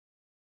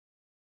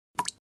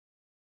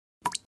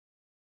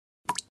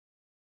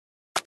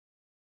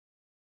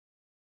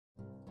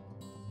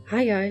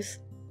Hi guys!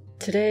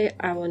 Today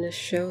I want to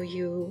show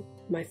you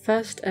my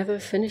first ever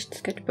finished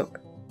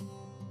sketchbook.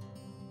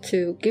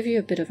 To give you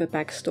a bit of a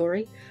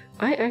backstory,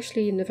 I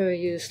actually never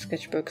used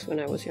sketchbooks when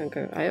I was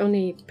younger. I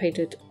only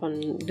painted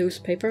on loose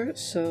paper,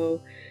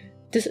 so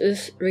this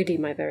is really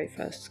my very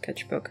first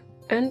sketchbook,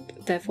 and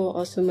therefore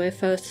also my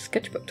first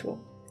sketchbook tour.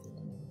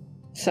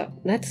 So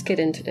let's get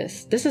into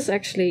this. This is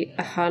actually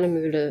a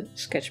Hahnemühle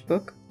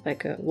sketchbook,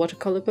 like a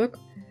watercolor book,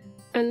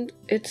 and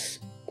it's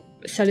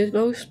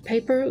cellulose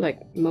paper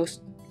like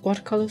most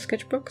watercolor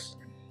sketchbooks,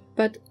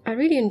 but I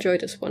really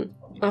enjoyed this one.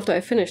 After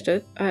I finished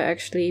it, I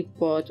actually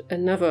bought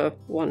another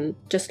one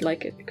just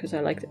like it because I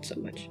liked it so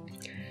much.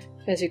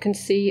 As you can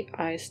see,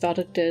 I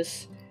started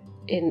this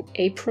in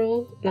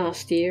April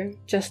last year,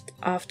 just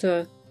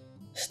after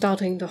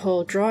starting the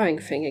whole drawing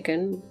thing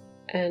again,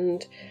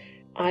 and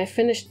I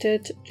finished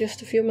it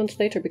just a few months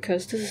later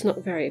because this is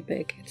not very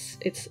big.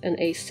 It's an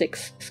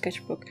A6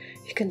 sketchbook.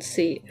 You can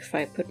see, if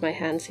I put my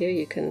hands here,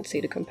 you can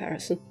see the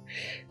comparison.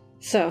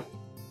 So,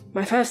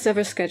 my first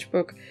ever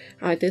sketchbook.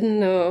 I didn't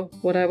know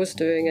what I was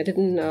doing. I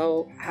didn't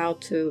know how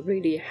to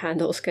really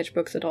handle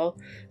sketchbooks at all.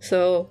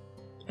 So,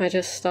 I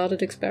just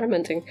started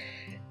experimenting.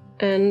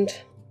 And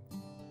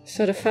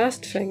so the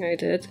first thing I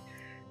did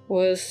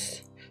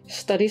was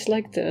studies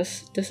like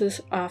this. This is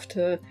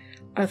after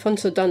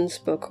Alphonso Dunn's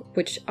book,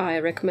 which I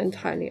recommend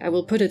highly. I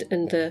will put it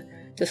in the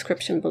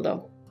description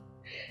below.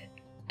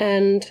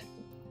 And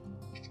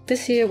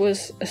this here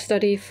was a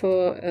study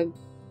for a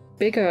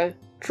bigger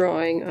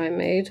drawing I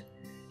made,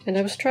 and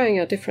I was trying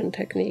out different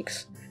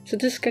techniques. So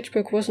this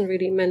sketchbook wasn't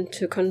really meant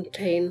to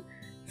contain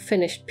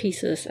finished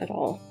pieces at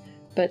all,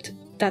 but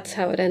that's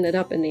how it ended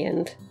up in the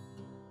end.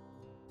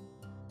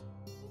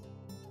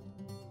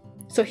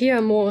 So here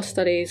are more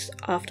studies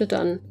after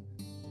Dunn,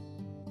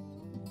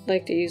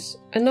 like these,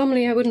 and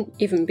normally I wouldn't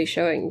even be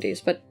showing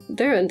these, but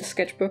they're in the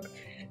sketchbook.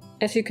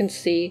 As you can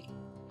see,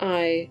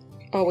 I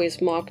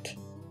always marked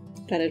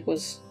that it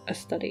was a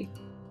study.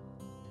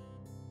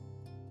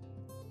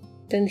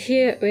 Then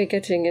here we're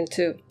getting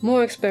into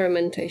more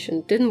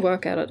experimentation. Didn't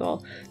work out at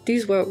all.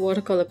 These were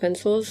watercolor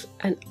pencils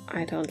and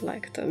I don't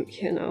like them,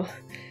 you know.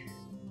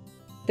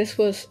 This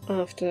was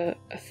after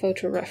a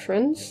photo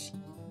reference,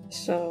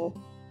 so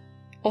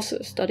also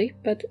a study,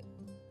 but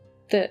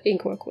the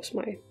inkwork was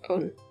my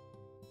own.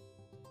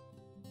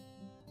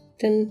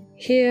 Then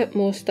here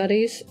more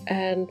studies,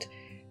 and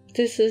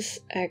this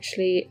is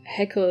actually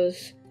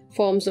Hecker's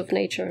Forms of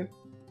Nature.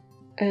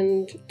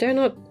 And they're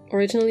not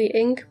originally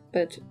ink,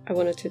 but I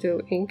wanted to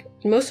do ink.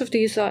 Most of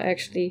these are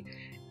actually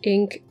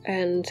ink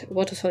and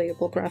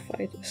water-soluble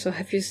graphite. So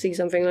if you see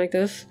something like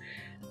this,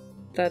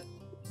 that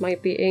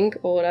might be ink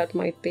or that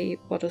might be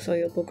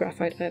water-soluble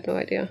graphite, I have no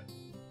idea.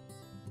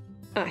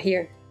 Ah,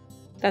 here.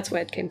 That's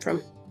where it came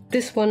from.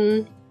 This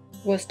one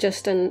was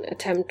just an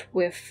attempt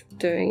with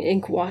doing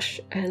ink wash,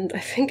 and I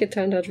think it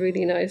turned out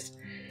really nice.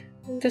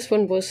 This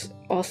one was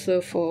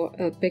also for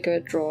a bigger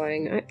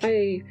drawing.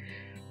 I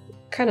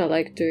kind of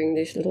like doing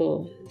these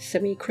little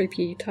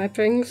semi-creepy type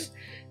things.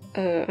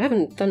 I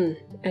haven't done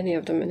any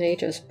of them in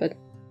ages, but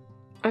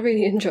I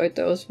really enjoyed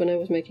those when I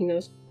was making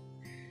those.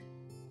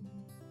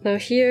 Now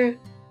here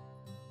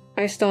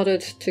I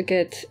started to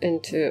get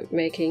into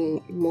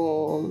making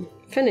more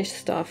finished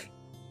stuff.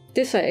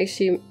 This I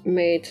actually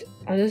made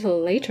a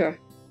little later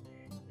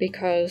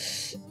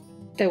because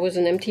there was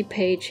an empty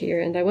page here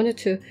and I wanted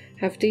to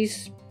have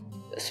these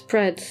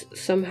spreads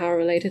somehow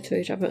related to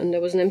each other, and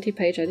there was an empty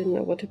page, I didn't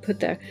know what to put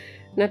there.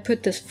 And I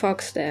put this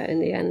fox there in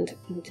the end,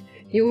 and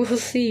you will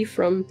see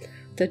from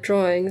the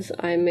drawings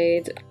I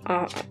made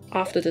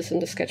after this in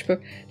the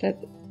sketchbook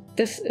that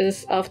this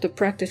is after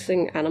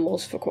practicing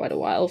animals for quite a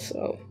while,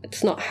 so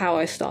it's not how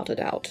I started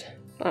out.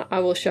 I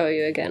will show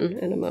you again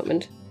in a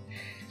moment.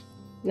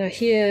 Now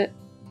here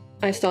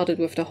I started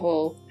with the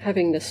whole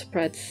having the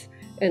spreads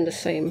in the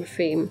same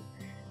theme.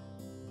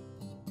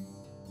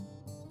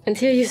 And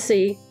here you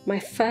see my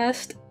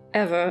first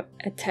ever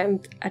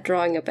attempt at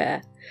drawing a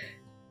bear.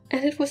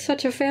 And it was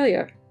such a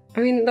failure.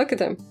 I mean, look at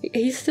him.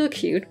 He's still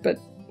cute, but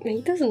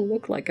he doesn't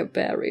look like a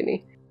bear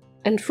really.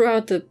 And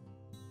throughout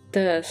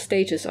the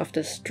stages of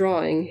this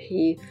drawing,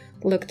 he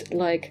looked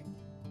like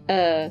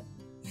a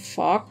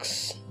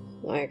fox,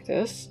 like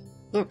this.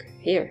 Look,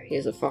 here,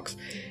 here's a fox.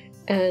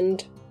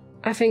 And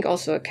I think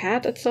also a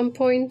cat at some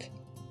point.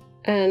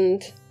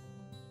 And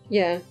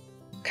yeah,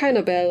 kind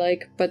of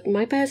bear-like, but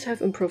my bears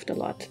have improved a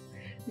lot.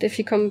 And if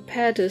you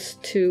compare this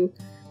to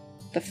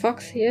the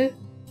fox here,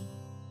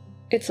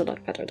 it's a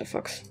lot better, the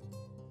fox.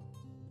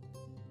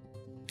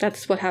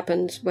 That's what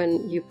happens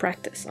when you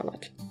practice a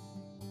lot.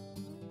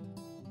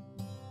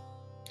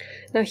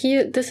 Now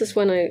here, this is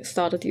when I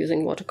started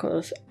using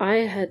watercolors. I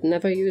had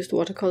never used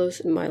watercolors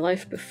in my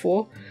life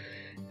before.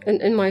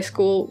 And in my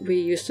school, we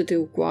used to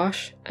do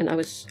gouache, and I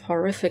was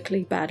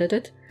horrifically bad at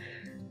it.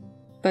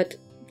 But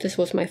this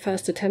was my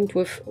first attempt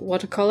with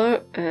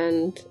watercolor,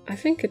 and I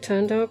think it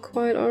turned out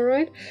quite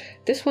alright.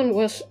 This one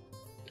was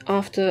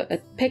after a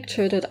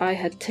picture that I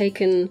had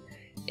taken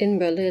in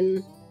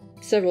Berlin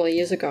several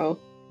years ago,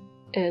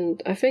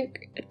 and I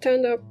think it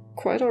turned out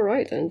quite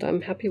alright, and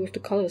I'm happy with the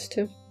colors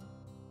too.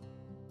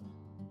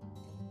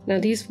 Now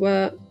these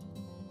were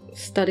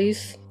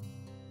studies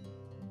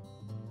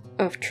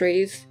of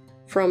trees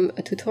from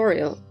a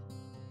tutorial.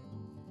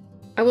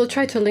 I will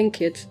try to link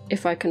it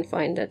if I can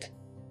find it.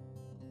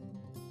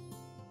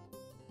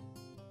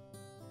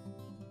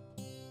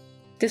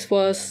 This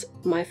was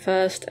my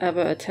first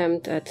ever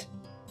attempt at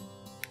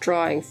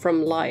drawing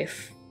from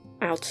life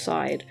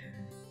outside.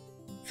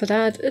 For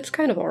that, it's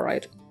kind of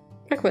alright.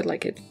 I quite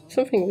like it.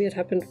 Something weird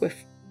happened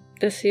with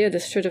this here.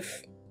 This should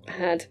have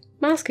had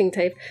masking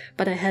tape,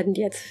 but I hadn't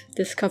yet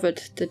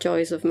discovered the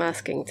joys of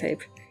masking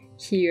tape.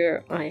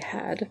 Here I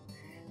had.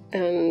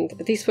 And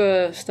these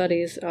were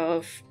studies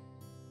of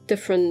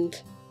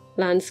different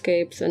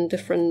landscapes and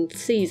different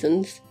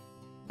seasons.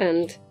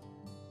 And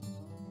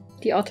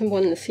the autumn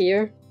one is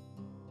here.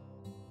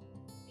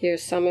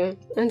 Here's summer,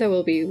 and there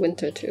will be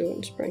winter too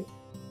in spring.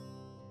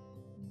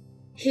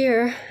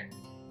 Here,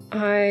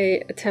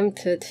 I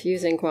attempted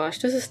using gouache.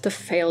 This is the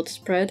failed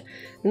spread.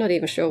 I'm not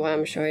even sure why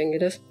I'm showing you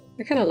this.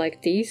 I kind of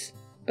like these,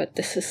 but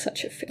this is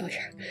such a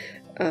failure.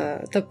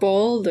 The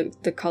ball,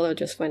 the color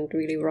just went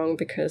really wrong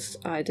because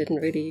I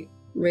didn't really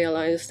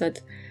realize that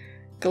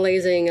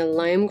glazing a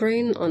lime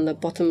green on the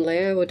bottom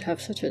layer would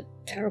have such a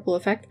terrible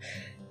effect.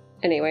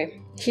 Anyway,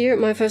 here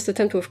my first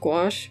attempt with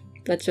gouache.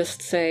 Let's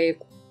just say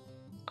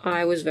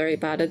I was very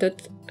bad at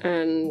it,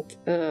 and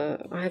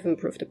I have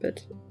improved a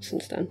bit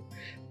since then.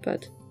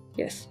 But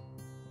yes,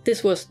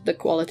 this was the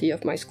quality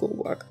of my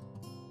schoolwork.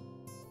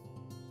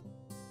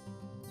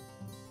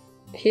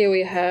 Here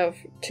we have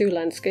two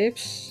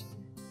landscapes.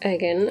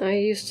 Again, I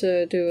used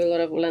to do a lot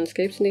of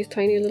landscapes in these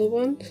tiny little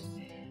ones.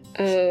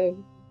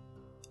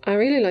 I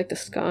really like the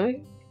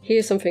sky.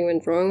 Here something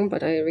went wrong,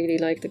 but I really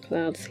like the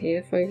clouds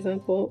here, for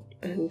example,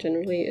 and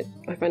generally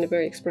I find it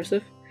very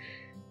expressive.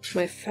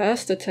 My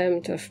first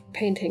attempt of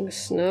painting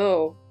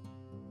snow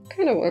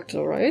kind of worked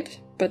alright,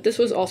 but this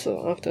was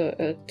also after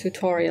a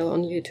tutorial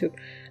on YouTube.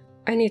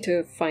 I need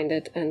to find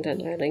it and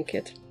then I link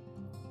it.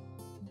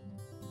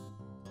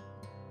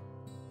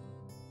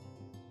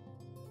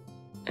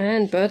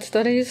 And bird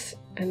studies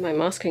and my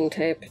masking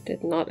tape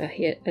did not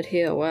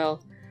adhere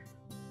well.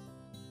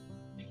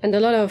 And a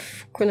lot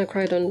of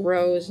quinacridone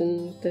rose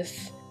in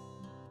this.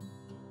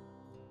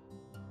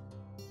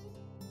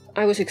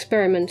 I was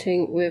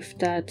experimenting with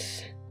that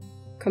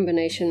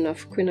combination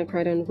of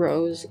quinacridone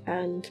rose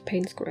and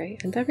Payne's Grey,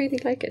 and I really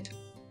like it.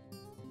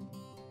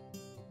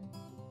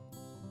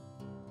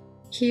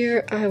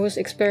 Here I was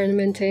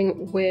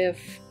experimenting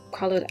with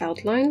colored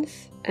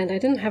outlines, and I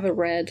didn't have a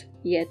red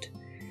yet,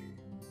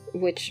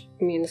 which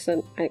means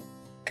that I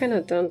kind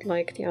of don't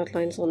like the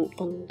outlines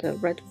on the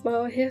red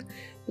flower here,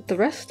 but the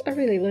rest I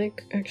really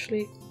like,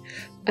 actually.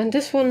 And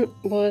this one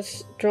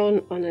was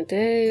drawn on a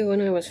day when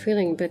I was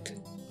feeling a bit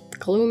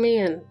gloomy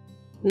and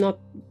not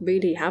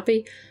really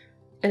happy.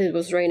 And it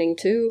was raining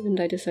too, and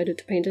I decided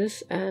to paint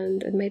this,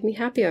 and it made me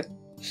happier.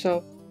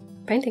 So,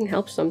 painting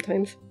helps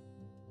sometimes.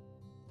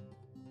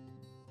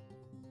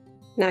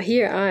 Now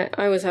here,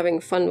 I was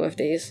having fun with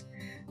these.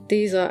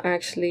 These are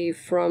actually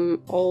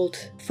from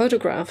old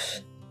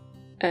photographs,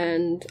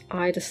 and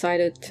I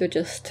decided to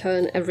just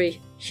turn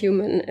every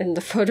human in the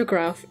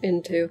photograph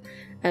into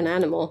an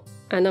animal,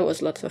 and that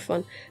was lots of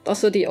fun.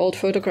 Also, the old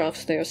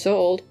photographs, they are so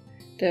old.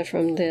 They're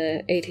from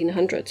the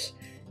 1800s.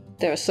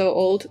 They're so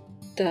old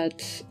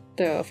that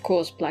they're of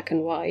course black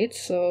and white,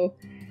 so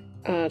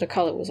the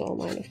color was all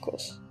mine, of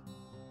course.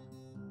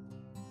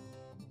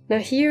 Now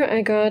here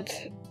I got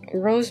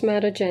Rose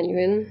Madder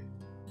Genuine,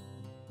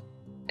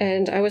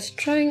 and I was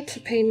trying to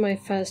paint my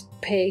first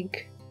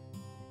pig.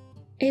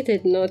 It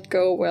did not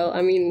go well.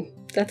 I mean,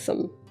 that's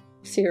some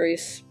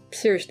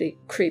seriously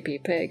creepy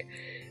pig,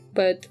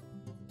 but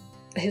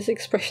his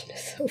expression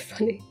is so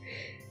funny.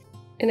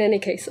 In any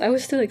case, I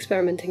was still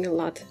experimenting a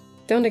lot.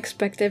 Don't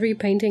expect every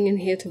painting in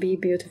here to be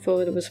beautiful.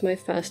 It was my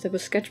first ever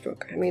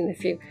sketchbook. I mean,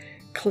 if you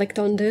clicked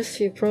on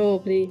this, you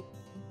probably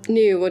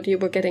knew what you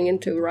were getting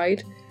into,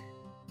 right?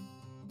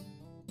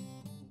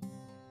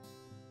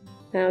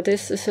 Now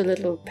this is a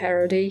little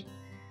parody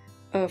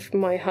of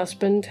my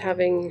husband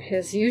having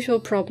his usual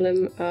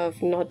problem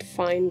of not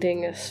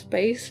finding a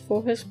space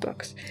for his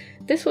books.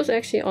 This was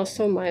actually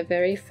also my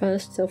very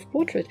first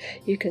self-portrait.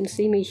 You can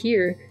see me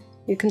here.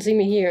 You can see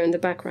me here in the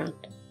background.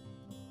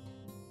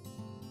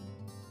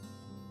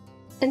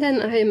 And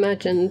then I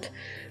imagined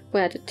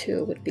where the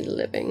two would be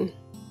living.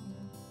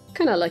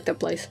 Kinda like that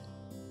place.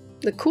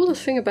 The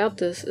coolest thing about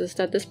this is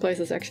that this place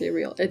is actually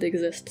real. It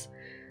exists.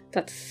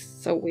 That's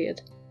so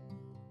weird.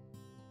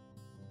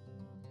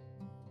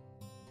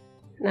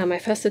 Now my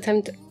first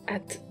attempt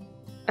at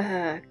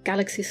a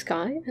galaxy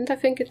sky, and I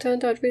think it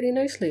turned out really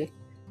nicely.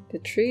 The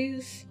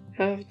trees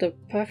have the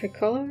perfect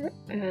color,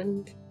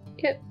 and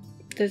yeah,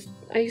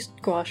 I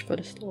used gouache for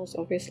the stars,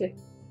 obviously.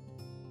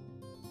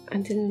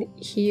 And then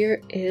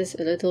here is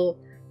a little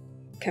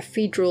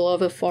cathedral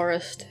of a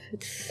forest.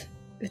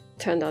 It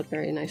turned out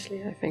very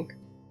nicely, I think.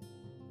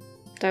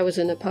 I was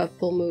in a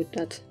purple mood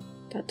that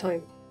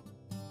time.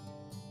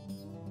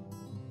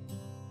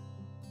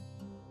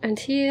 And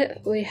here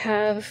we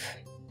have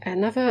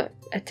another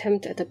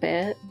attempt at a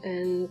bear,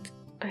 and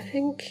I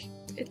think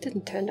it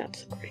didn't turn out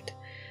so great.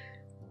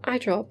 I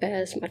draw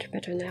bears much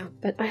better now,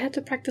 but I had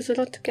to practice a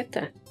lot to get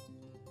there.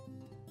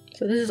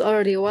 So this is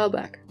already a while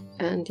back,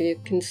 and you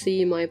can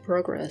see my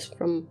progress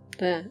from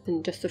there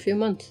in just a few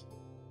months.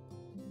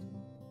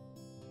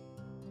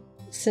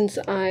 Since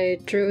I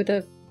drew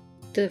the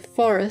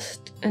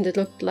forest and it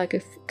looked like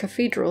a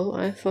cathedral,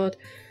 I thought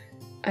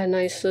a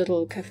nice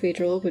little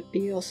cathedral would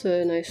be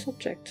also a nice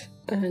subject.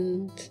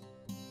 And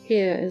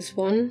here is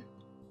one.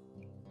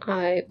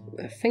 I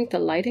think the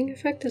lighting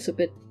effect is a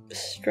bit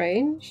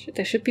strange.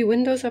 There should be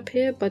windows up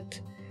here, but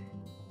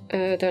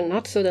they're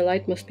not, so the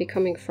light must be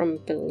coming from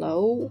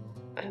below.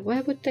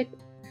 Where would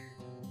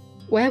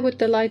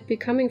the light be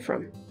coming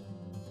from?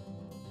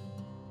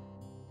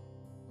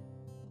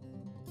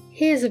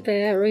 Here's a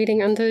bear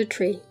reading under a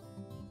tree.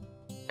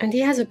 And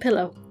he has a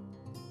pillow.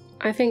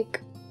 I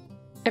think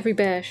every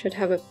bear should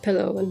have a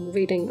pillow when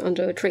reading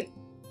under a tree.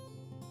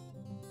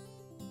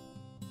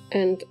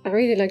 And I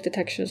really like the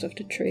textures of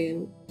the tree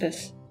in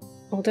this.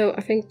 Although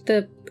I think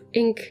the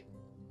ink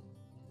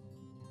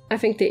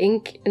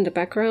in the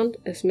background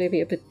is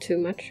maybe a bit too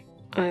much.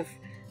 I've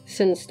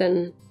since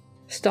then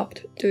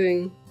stopped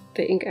doing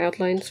the ink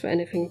outlines for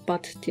anything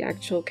but the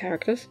actual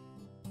characters.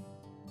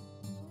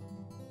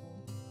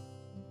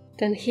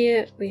 Then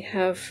here we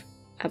have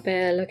a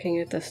bear looking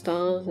at the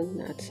stars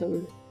and at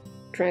some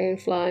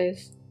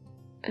dragonflies.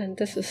 And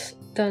this is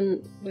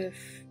done with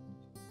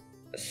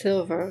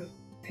silver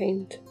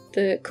paint,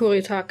 the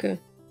Kuritake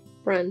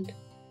brand.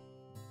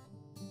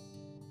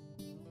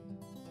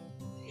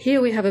 Here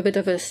we have a bit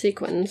of a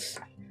sequence,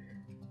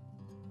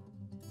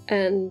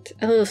 and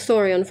a little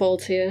story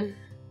unfolds here.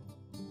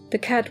 The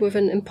cat with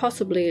an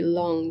impossibly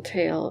long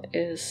tail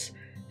is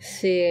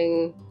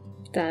seeing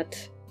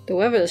that the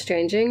weather is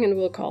changing and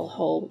will call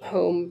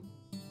home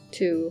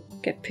to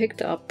get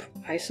picked up,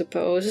 I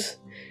suppose.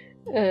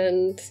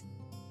 And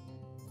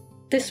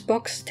this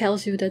box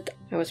tells you that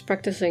I was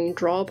practicing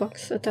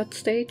Drawbox at that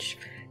stage,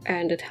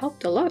 and it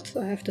helped a lot,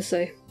 I have to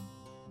say.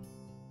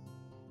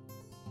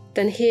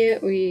 Then here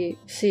we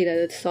see that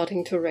it's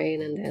starting to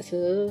rain, and there's a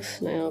little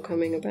snail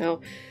coming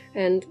about,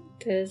 and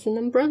there's an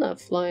umbrella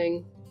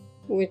flying,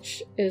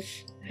 which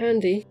is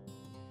handy,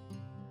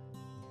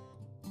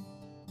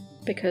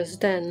 because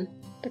then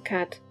the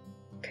cat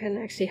can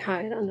actually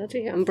hide under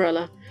the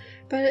umbrella,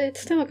 but it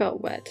still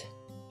got wet,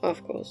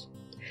 of course.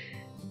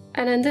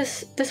 And then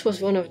this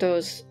was one of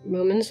those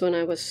moments when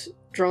I was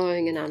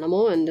drawing an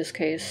animal, in this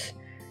case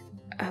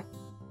a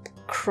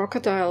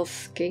crocodile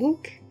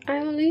skink, I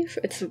believe.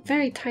 It's a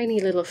very tiny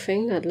little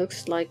thing that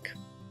looks like...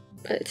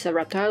 it's a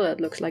reptile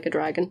that looks like a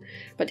dragon,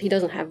 but he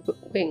doesn't have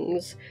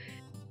wings.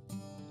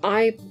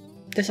 I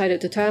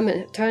decided to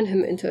turn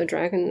him into a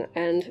dragon,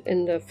 and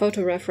in the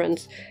photo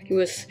reference he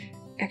was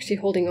actually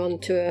holding on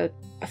to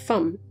a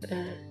thumb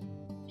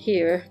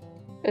here,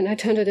 and I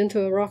turned it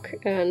into a rock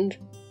and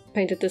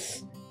painted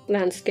this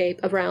landscape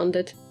around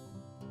it.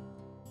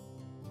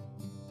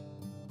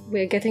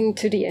 We're getting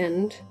to the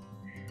end.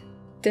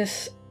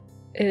 This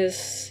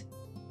is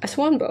a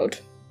swan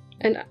boat,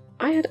 and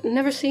I had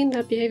never seen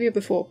that behavior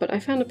before, but I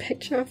found a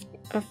picture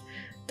of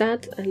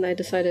that, and I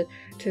decided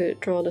to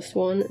draw the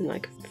swan in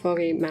like a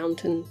foggy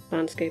mountain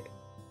landscape.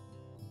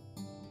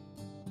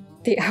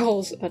 The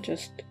owls are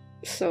just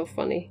so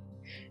funny.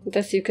 And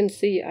as you can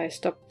see, I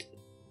stopped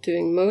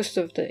doing most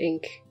of the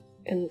ink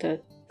in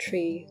the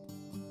tree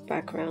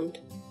background.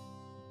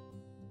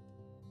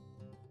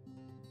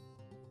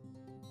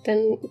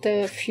 Then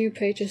there are a few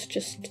pages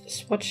just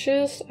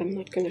swatches. I'm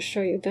not going to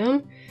show you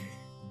them.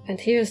 And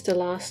here's the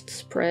last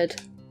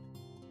spread.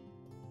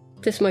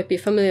 This might be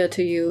familiar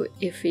to you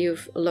if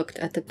you've looked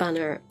at the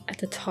banner at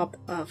the top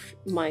of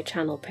my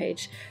channel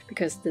page,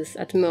 because this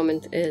at the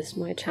moment is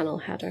my channel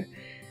header.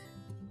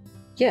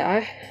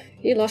 Yeah,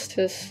 he lost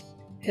his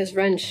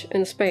wrench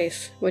in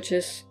space, which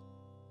is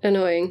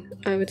annoying,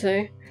 I would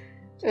say.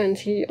 And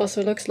he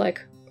also looks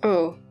like,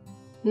 oh,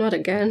 not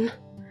again.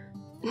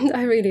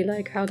 I really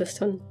like how this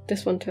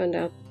one turned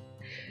out.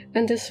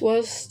 And this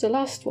was the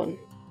last one.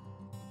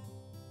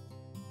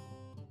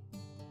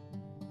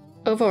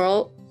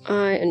 Overall,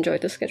 I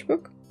enjoyed the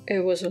sketchbook.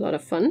 It was a lot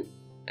of fun,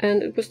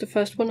 and it was the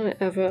first one I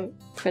ever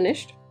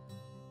finished.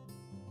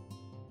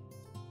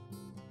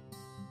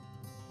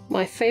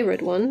 My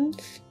favorite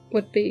ones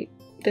would be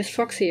this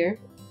fox here.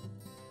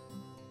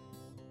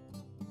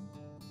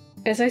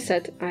 As I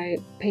said, I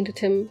painted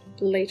him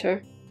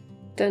later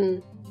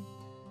than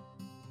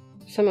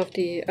some of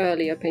the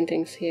earlier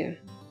paintings here.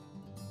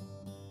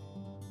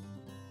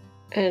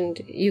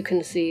 And you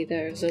can see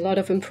there's a lot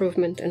of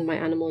improvement in my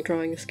animal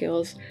drawing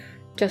skills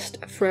just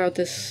throughout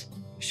this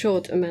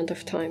short amount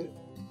of time.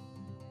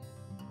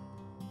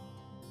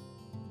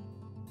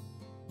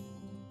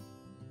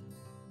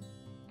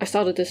 I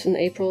started this in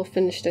April,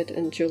 finished it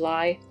in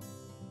July,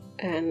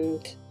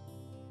 and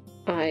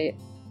I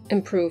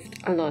improved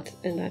a lot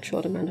in that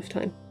short amount of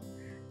time.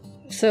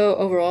 So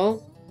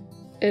overall,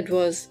 it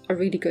was a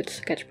really good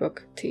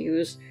sketchbook to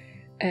use,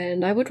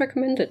 and I would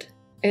recommend it.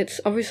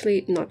 It's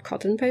obviously not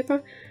cotton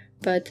paper,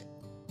 but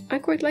I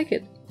quite like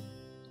it.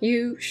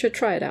 You should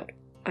try it out,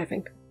 I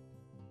think.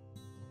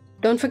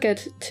 Don't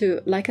forget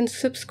to like and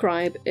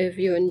subscribe if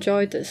you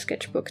enjoyed this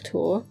sketchbook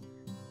tour,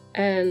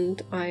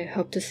 and I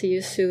hope to see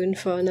you soon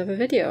for another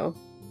video.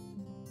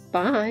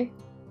 Bye!